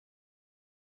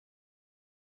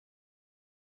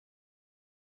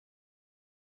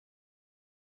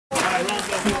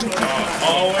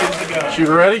Always the guy.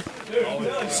 Shooter ready?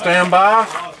 Stand by.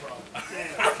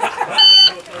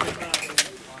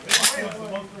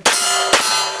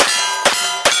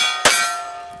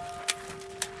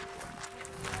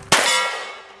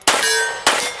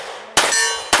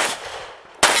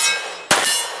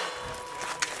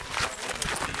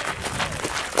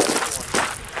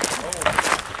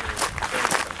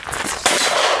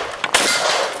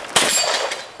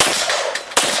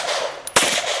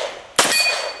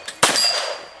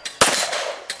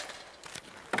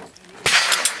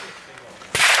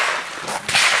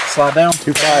 Slide down.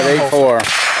 2584.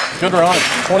 Good run.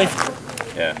 20.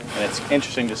 Yeah, and it's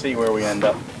interesting to see where we end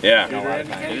up. Yeah.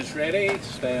 It is ready.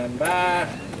 Stand by.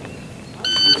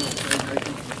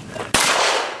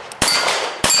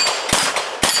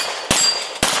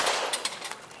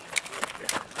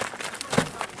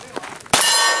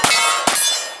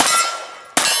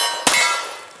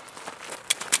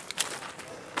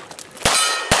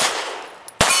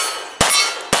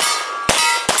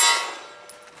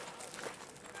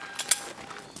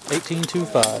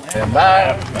 $18.25. Stand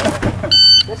by.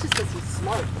 That's just because he's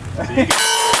smart. Rounds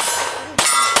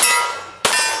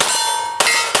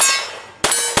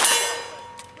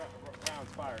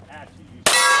fired at you.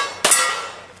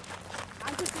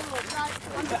 I'm just a little shy.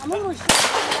 I'm a little shy.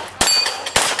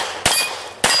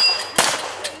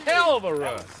 Hell of a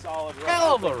run. Solid run.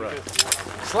 Hell of a run.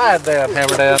 Slide down,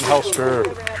 hammer down, holster.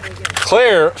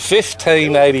 Clear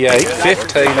 1588.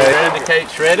 1588.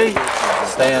 Indicates ready.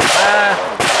 Stand by.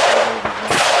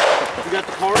 You got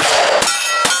the card?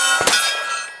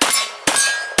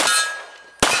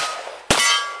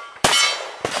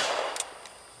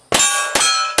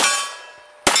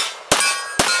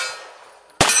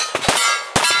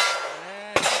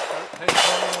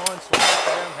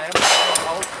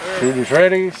 Shooter's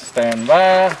ready. Stand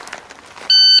by.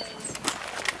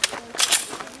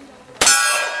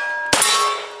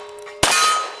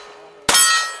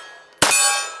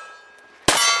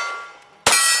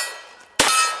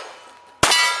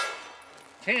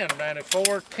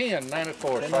 $10.94.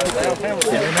 $10.94. Slide down, hammer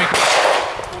down.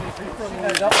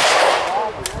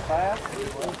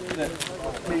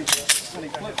 When he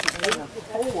flips his finger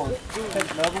forward,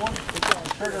 take another one, the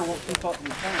trigger won't keep up in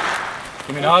your hand.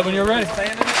 Give me a nod when you're ready.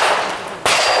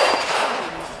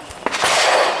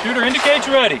 Shooter indicates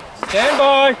ready. Stand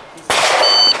by.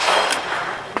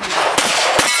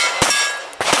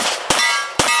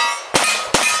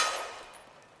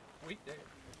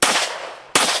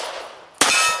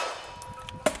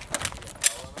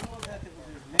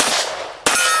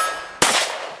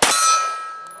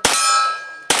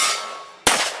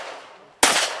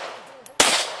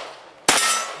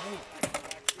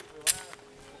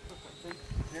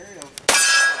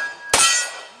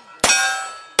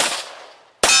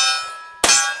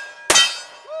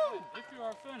 If you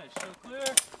are finished, so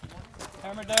clear.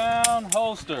 Hammer down,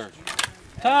 holster.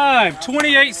 Time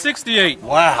 28:68.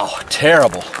 Wow,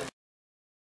 terrible.